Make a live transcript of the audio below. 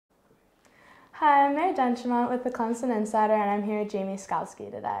Hi, I'm Mary Denchemont with the Clemson Insider, and I'm here with James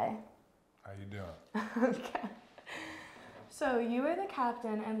Skalski today. How you doing? Okay. So you were the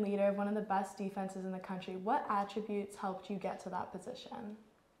captain and leader of one of the best defenses in the country. What attributes helped you get to that position?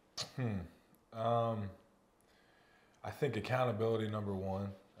 I think accountability, number one.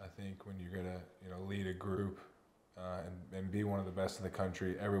 I think when you're gonna, lead a group and be one of the best in the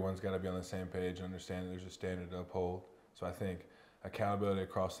country, everyone's got to be on the same page and understand there's a standard to uphold. So I think accountability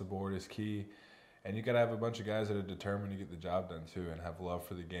across the board is key, and you got to have a bunch of guys that are determined to get the job done too, and have love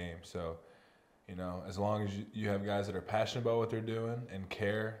for the game. So, as long as you have guys that are passionate about what they're doing and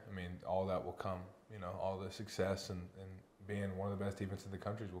care, all that will come. All the success and being one of the best defenses in the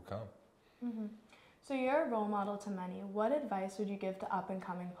country will come. Mm-hmm. So you're a role model to many. What advice would you give to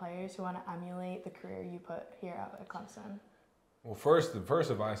up-and-coming players who want to emulate the career you put here out at Clemson? Well, the first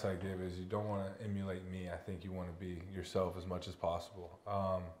advice I give is you don't want to emulate me. I think you want to be yourself as much as possible.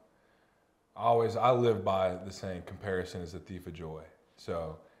 I live by the saying, comparison is the thief of joy.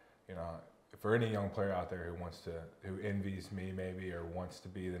 So, for any young player out there who envies me maybe or wants to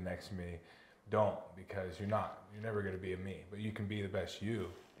be the next me, don't, because you're not. You're never going to be a me, but you can be the best you,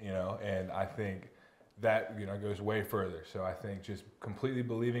 and I think that, goes way further. So I think just completely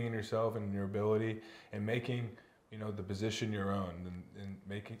believing in yourself and your ability and making, the position your own and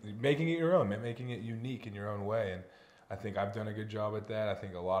making it your own, and making it unique in your own way. And I think I've done a good job at that. I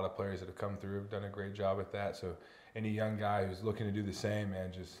think a lot of players that have come through have done a great job at that. So any young guy who's looking to do the same,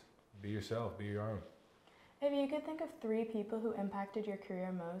 man, just be yourself, be your own. If you could think of 3 people who impacted your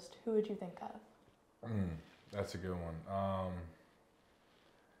career most, who would you think of? That's a good one.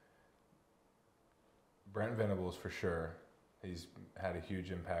 Brent Venables, for sure. He's had a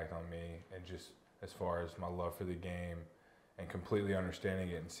huge impact on me, and just as far as my love for the game and completely understanding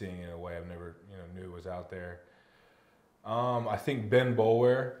it and seeing it in a way I've never knew was out there. I think Ben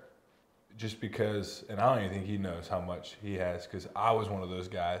Boulware, just because, and I don't even think he knows how much he has, because I was one of those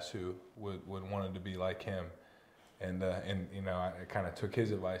guys who would wanted to be like him, and I kind of took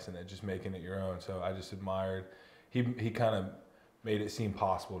his advice and just making it your own. So I just admired. He kind of made it seem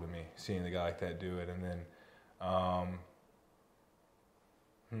possible to me, seeing a guy like that do it. And then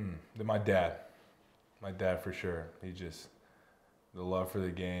my dad for sure. He just, the love for the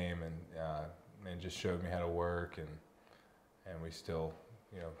game and just showed me how to work, and we still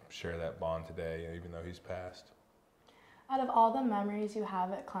share that bond today, even though he's passed. Out of all the memories you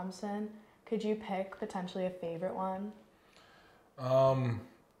have at Clemson, could you pick potentially a favorite one?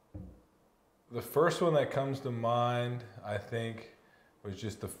 The first one that comes to mind, I think, was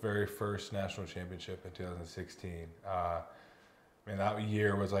just the very first national championship in 2016. That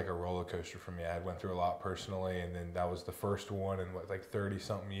year was like a roller coaster for me. I went through a lot personally, and then that was the first one in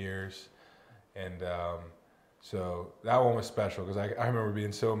 30-something years. And so that one was special because I remember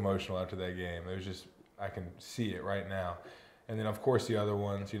being so emotional after that game. It was just, I can see it right now. And then, of course, the other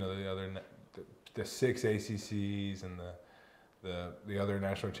ones, the 6 ACCs and the other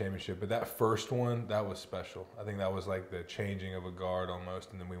national championship. But that first one, that was special. I think that was like the changing of a guard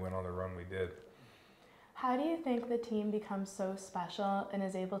almost, and then we went on the run we did. How do you think the team becomes so special and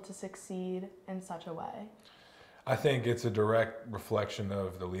is able to succeed in such a way? I think it's a direct reflection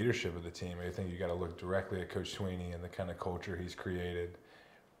of the leadership of the team. I think you got to look directly at Coach Sweeney and the kind of culture he's created,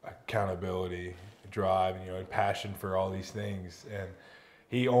 accountability, drive, and passion for all these things. And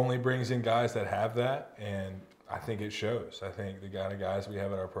he only brings in guys that have that, and I think it shows. I think the kind of guys we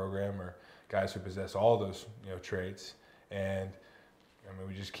have at our program are guys who possess all those traits, and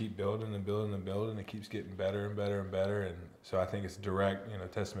we just keep building and building and building. It keeps getting better and better and better, and so I think it's a direct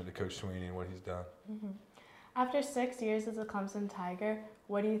testament to Coach Sweeney and what he's done. Mm-hmm. After 6 years as a Clemson Tiger,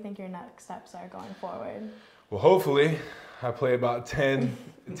 what do you think your next steps are going forward? Well, hopefully I play about 10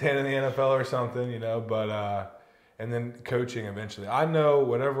 in the NFL or something, but and then coaching eventually. I know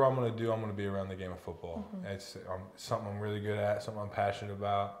whatever I'm going to do, I'm going to be around the game of football. Mm-hmm. It's something I'm really good at, something I'm passionate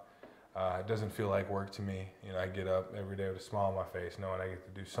about. It doesn't feel like work to me. I get up every day with a smile on my face knowing I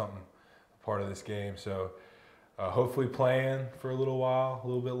get to do something, part of this game. So hopefully playing for a little while, a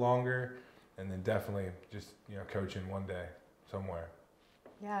little bit longer, and then definitely just coaching one day somewhere.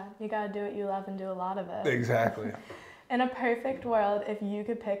 Yeah, you got to do what you love and do a lot of it. Exactly. In a perfect world, if you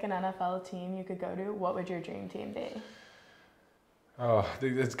could pick an NFL team you could go to, what would your dream team be? Oh,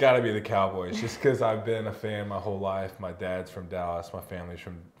 it's got to be the Cowboys, just because I've been a fan my whole life. My dad's from Dallas. My family's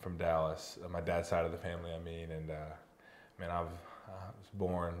from Dallas. My dad's side of the family, and I was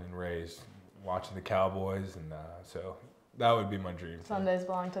born and raised watching the Cowboys, and so that would be my dream. Sundays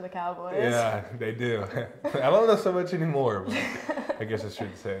belong to the Cowboys. Yeah, they do. I don't know so much anymore, but I guess I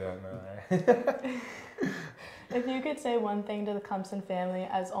shouldn't say that now, right? If you could say one thing to the Clemson family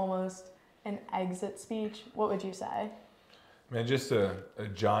as almost an exit speech, what would you say? Man, just a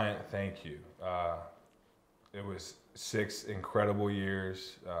giant thank you. It was 6 incredible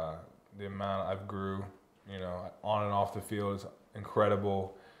years. The amount I've grew, on and off the field is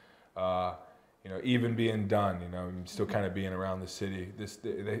incredible. Even being done, still kind of being around the city,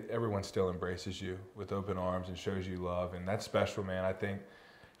 everyone still embraces you with open arms and shows you love, and that's special, man. I think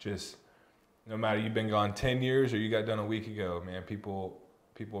just no matter you've been gone 10 years or you got done a week ago, man, people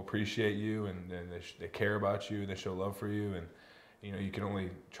appreciate you, and they care about you, they show love for you, and you can only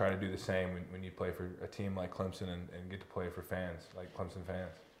try to do the same when you play for a team like Clemson and get to play for fans, like Clemson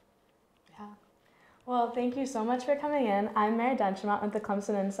fans. Yeah. Well, thank you so much for coming in. I'm Mary Denchemont with the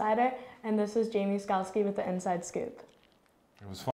Clemson Insider, and this is James Skalski with the Inside Scoop. It was fun.